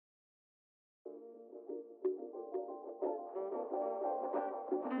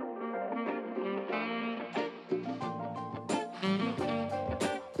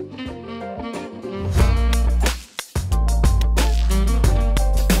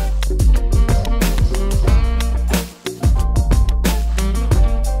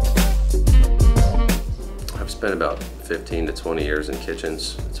about 15 to 20 years in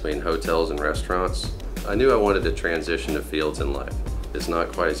kitchens between hotels and restaurants. I knew I wanted to transition to fields in life. It's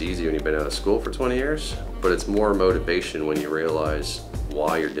not quite as easy when you've been out of school for 20 years, but it's more motivation when you realize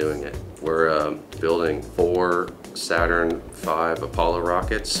why you're doing it. We're building 4 Saturn V Apollo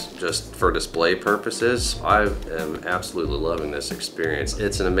rockets just for display purposes. I am absolutely loving this experience.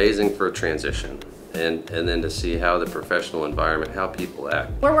 It's an amazing for a transition. And then to see how the professional environment, how people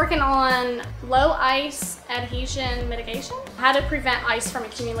act. We're working on low ice adhesion mitigation, how to prevent ice from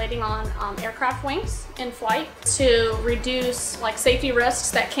accumulating on aircraft wings in flight to reduce like safety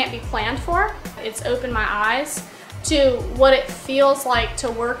risks that can't be planned for. It's opened my eyes to what it feels like to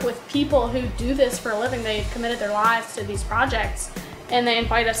work with people who do this for a living. They've committed their lives to these projects, and they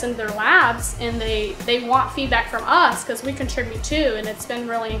invite us into their labs, and they want feedback from us because we contribute too, and it's been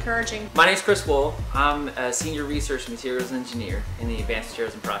really encouraging. My name is Chris Wohl. I'm a Senior Research Materials Engineer in the Advanced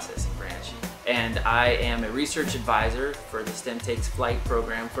Materials and Processing branch, and I am a research advisor for the STEMTakesFlight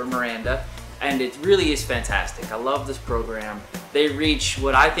program for Miranda, and it really is fantastic. I love this program. They reach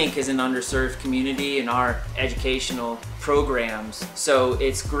what I think is an underserved community in our educational programs. So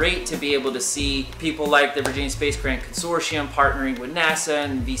it's great to be able to see people like the Virginia Space Grant Consortium partnering with NASA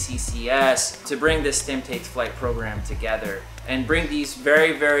and VCCS to bring this STEMTakesFlight program together and bring these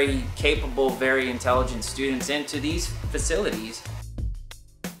very, very capable, very intelligent students into these facilities.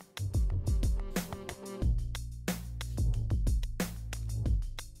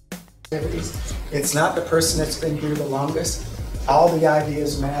 It's not the person that's been here the longest. All the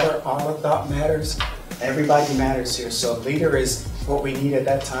ideas matter, all the thought matters, everybody matters here. So a leader is what we need at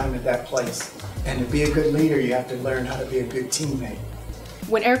that time, at that place. And to be a good leader, you have to learn how to be a good teammate.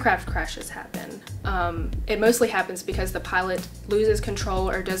 When aircraft crashes happen, it mostly happens because the pilot loses control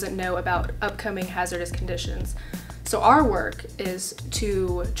or doesn't know about upcoming hazardous conditions. So our work is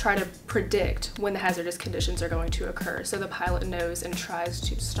to try to predict when the hazardous conditions are going to occur so the pilot knows and tries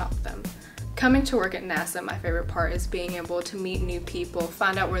to stop them. Coming to work at NASA, my favorite part is being able to meet new people,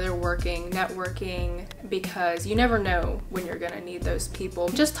 find out where they're working, networking, because you never know when you're going to need those people.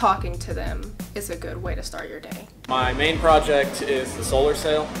 Just talking to them is a good way to start your day. My main project is the solar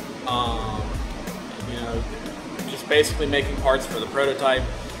sail. Just basically making parts for the prototype.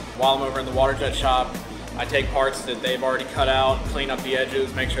 While I'm over in the water jet shop, I take parts that they've already cut out, clean up the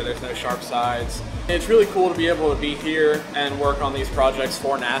edges, make sure there's no sharp sides. It's really cool to be able to be here and work on these projects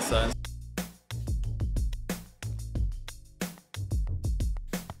for NASA.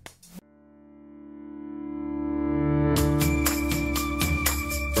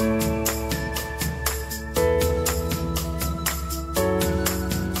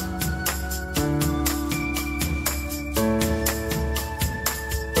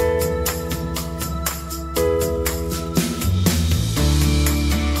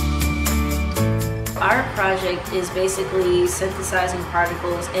 Our project is basically synthesizing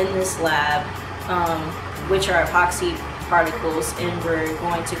particles in this lab, which are epoxy particles, and we're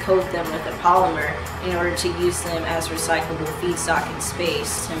going to coat them with a polymer in order to use them as recyclable feedstock in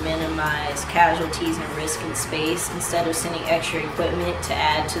space to minimize casualties and risk in space instead of sending extra equipment to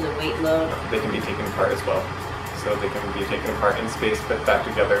add to the weight load. They can be taken apart as well. So they can be taken apart in space, put back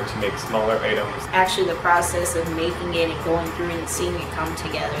together to make smaller items. Actually, the process of making it and going through it and seeing it come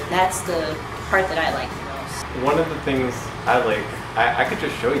together, that's the part that I like the most. One of the things I like, I could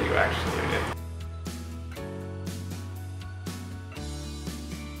just show you actually.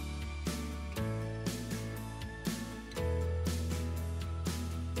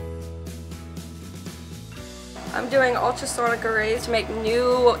 I'm doing ultrasonic arrays to make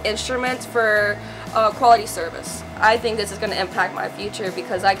new instruments for quality service. I think this is going to impact my future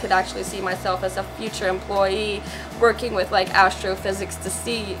because I could actually see myself as a future employee working with like astrophysics to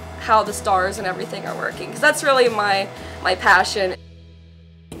see how the stars and everything are working, because that's really my passion.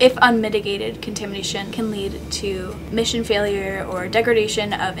 If unmitigated, contamination can lead to mission failure or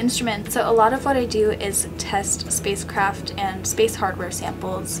degradation of instruments. So a lot of what I do is test spacecraft and space hardware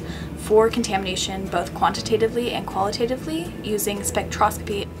samples for contamination, both quantitatively and qualitatively, using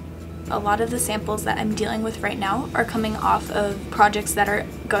spectroscopy. A lot of the samples that I'm dealing with right now are coming off of projects that are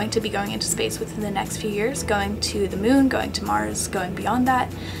going to be going into space within the next few years, going to the moon, going to Mars, going beyond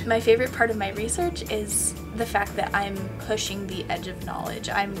that. My favorite part of my research is the fact that I'm pushing the edge of knowledge.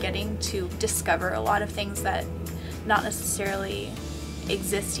 I'm getting to discover a lot of things that not necessarily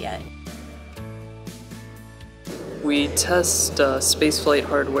exist yet. We test spaceflight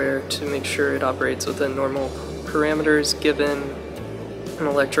hardware to make sure it operates within normal parameters given an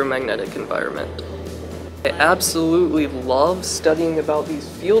electromagnetic environment. I absolutely love studying about these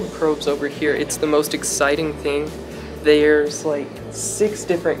field probes over here. It's the most exciting thing. There's like 6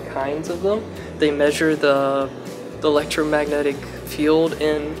 different kinds of them. They measure the the electromagnetic field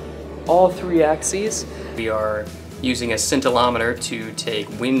in all 3 axes. We are using a scintillometer to take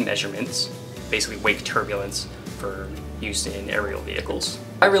wind measurements, basically wake turbulence, for use in aerial vehicles.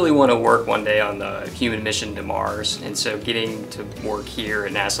 I really want to work one day on the human mission to Mars, and so getting to work here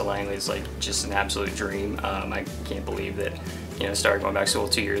at NASA Langley is like just an absolute dream. I can't believe that, started going back to school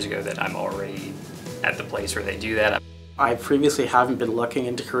 2 years ago, that I'm already at the place where they do that. I previously haven't been looking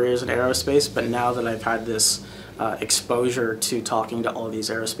into careers in aerospace, but now that I've had this exposure to talking to all these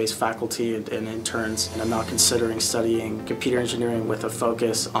aerospace faculty and interns, and I'm now considering studying computer engineering with a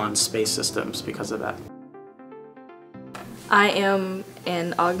focus on space systems because of that. I am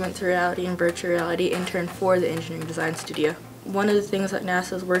an augmented reality and virtual reality intern for the Engineering Design Studio. One of the things that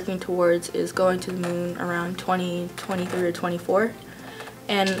NASA is working towards is going to the moon around 2023 or 24,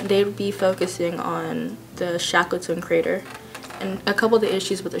 and they would be focusing on the Shackleton crater. And a couple of the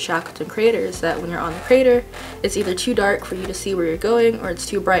issues with the Shackleton crater is that when you're on the crater, it's either too dark for you to see where you're going, or it's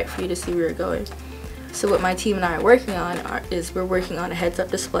too bright for you to see where you're going. So what my team and I are working on is we're working on a heads-up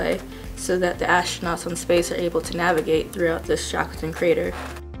display so that the astronauts on space are able to navigate throughout this Shackleton crater.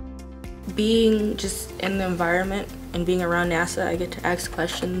 Being just in the environment and being around NASA, I get to ask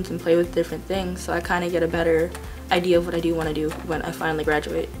questions and play with different things, so I kind of get a better idea of what I do want to do when I finally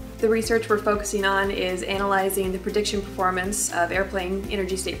graduate. The research we're focusing on is analyzing the prediction performance of airplane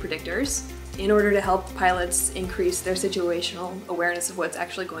energy state predictors in order to help pilots increase their situational awareness of what's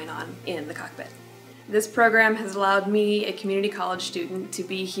actually going on in the cockpit. This program has allowed me, a community college student, to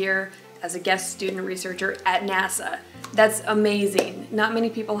be here as a guest student researcher at NASA. That's amazing. Not many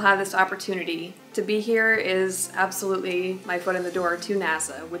people have this opportunity. To be here is absolutely my foot in the door to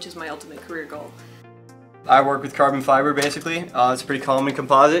NASA, which is my ultimate career goal. I work with carbon fiber basically. It's a pretty common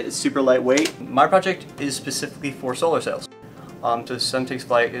composite, it's super lightweight. My project is specifically for solar cells. So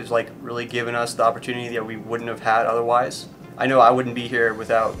STEMTakesFlight is really giving us the opportunity that we wouldn't have had otherwise. I know I wouldn't be here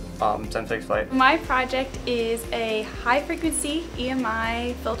without STEMTakesFlight. My project is a high-frequency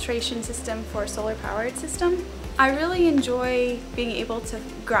EMI filtration system for a solar-powered system. I really enjoy being able to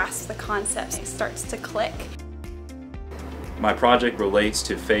grasp the concepts. It starts to click. My project relates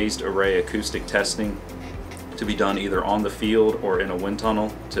to phased array acoustic testing to be done either on the field or in a wind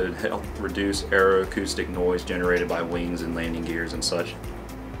tunnel to help reduce aeroacoustic noise generated by wings and landing gears and such.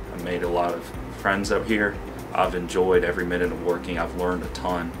 I've made a lot of friends up here. I've enjoyed every minute of working. I've learned a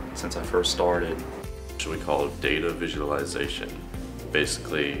ton since I first started. We call it data visualization.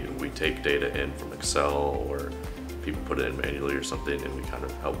 Basically, we take data in from Excel, or people put it in manually or something, and we kind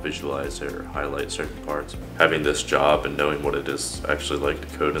of help visualize or highlight certain parts. Having this job and knowing what it is actually like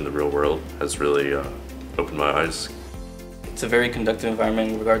to code in the real world has really opened my eyes. It's a very conductive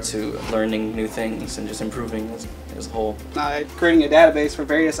environment in regard to learning new things and just improving as a whole. Creating a database for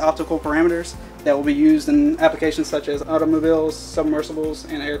various optical parameters that will be used in applications such as automobiles, submersibles,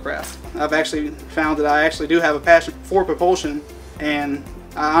 and aircraft. I've actually found that I actually do have a passion for propulsion, and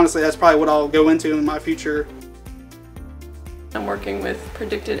honestly that's probably what I'll go into in my future. I'm working with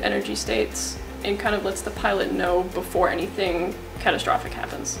predicted energy states and kind of lets the pilot know before anything catastrophic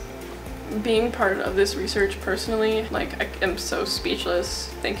happens. Being part of this research personally, I am so speechless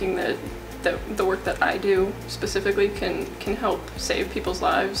thinking that the work that I do specifically can help save people's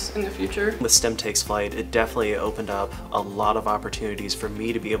lives in the future. With STEMTakesFlight, it definitely opened up a lot of opportunities for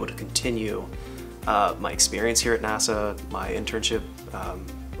me to be able to continue my experience here at NASA, my internship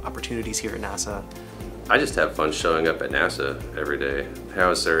opportunities here at NASA. I just have fun showing up at NASA every day. How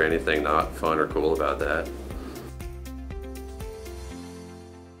is there anything not fun or cool about that?